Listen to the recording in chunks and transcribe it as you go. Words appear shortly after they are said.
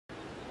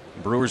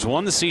Brewers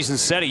won the season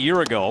set a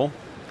year ago.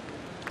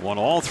 Won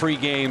all 3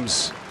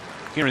 games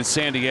here in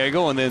San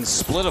Diego and then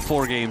split a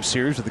 4-game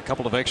series with a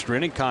couple of extra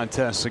inning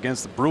contests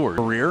against the Brewers.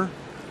 Career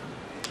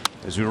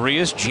as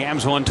Urias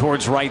jams one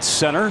towards right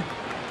center.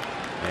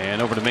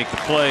 And over to make the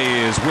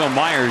play is Will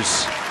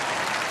Myers.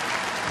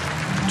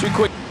 Too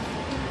quick.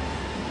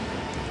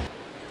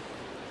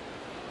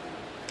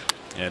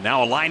 And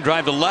now a line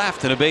drive to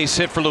left and a base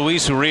hit for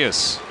Luis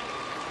Urias.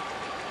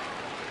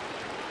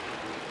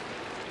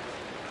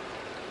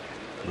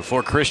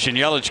 Before Christian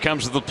Yelich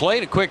comes to the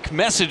plate, a quick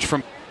message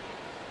from.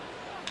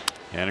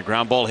 And a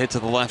ground ball hit to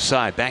the left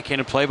side.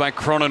 Backhanded play by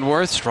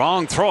Cronenworth.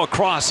 Strong throw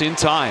across in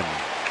time.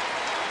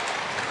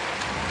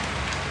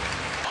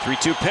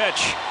 3-2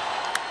 pitch.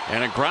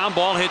 And a ground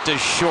ball hit to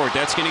short.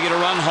 That's going to get a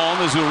run home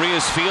as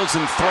Urias fields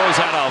and throws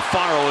out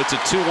Alfaro. It's a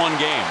 2-1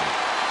 game.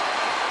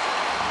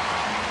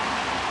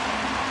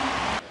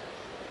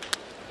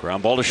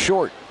 Ground ball to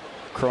short.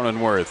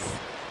 Cronenworth.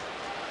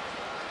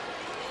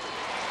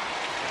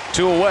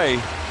 2 away.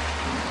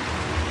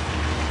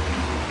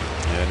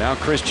 And now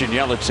Christian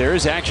Yelich. There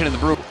is action in the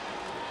Brewers.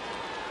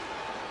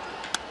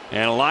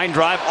 And a line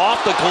drive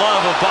off the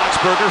glove of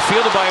Boxberger,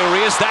 fielded by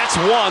Urias. That's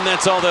one.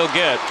 That's all they'll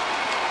get.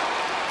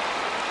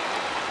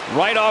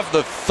 Right off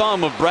the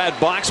thumb of Brad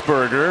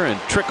Boxberger and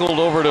trickled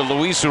over to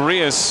Luis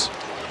Urias.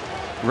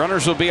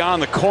 Runners will be on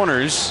the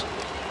corners.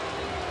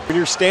 When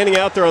you're standing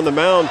out there on the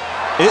mound,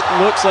 it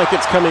looks like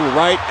it's coming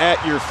right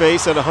at your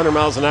face at 100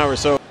 miles an hour.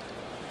 So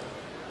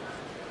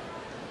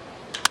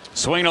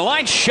swing a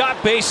line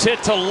shot, base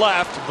hit to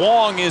left.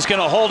 Wong is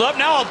going to hold up.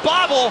 Now a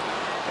bobble,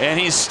 and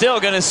he's still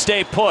going to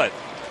stay put.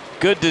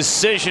 Good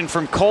decision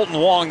from Colton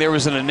Wong. There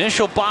was an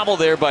initial bobble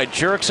there by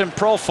Jurickson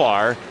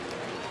Profar.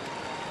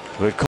 But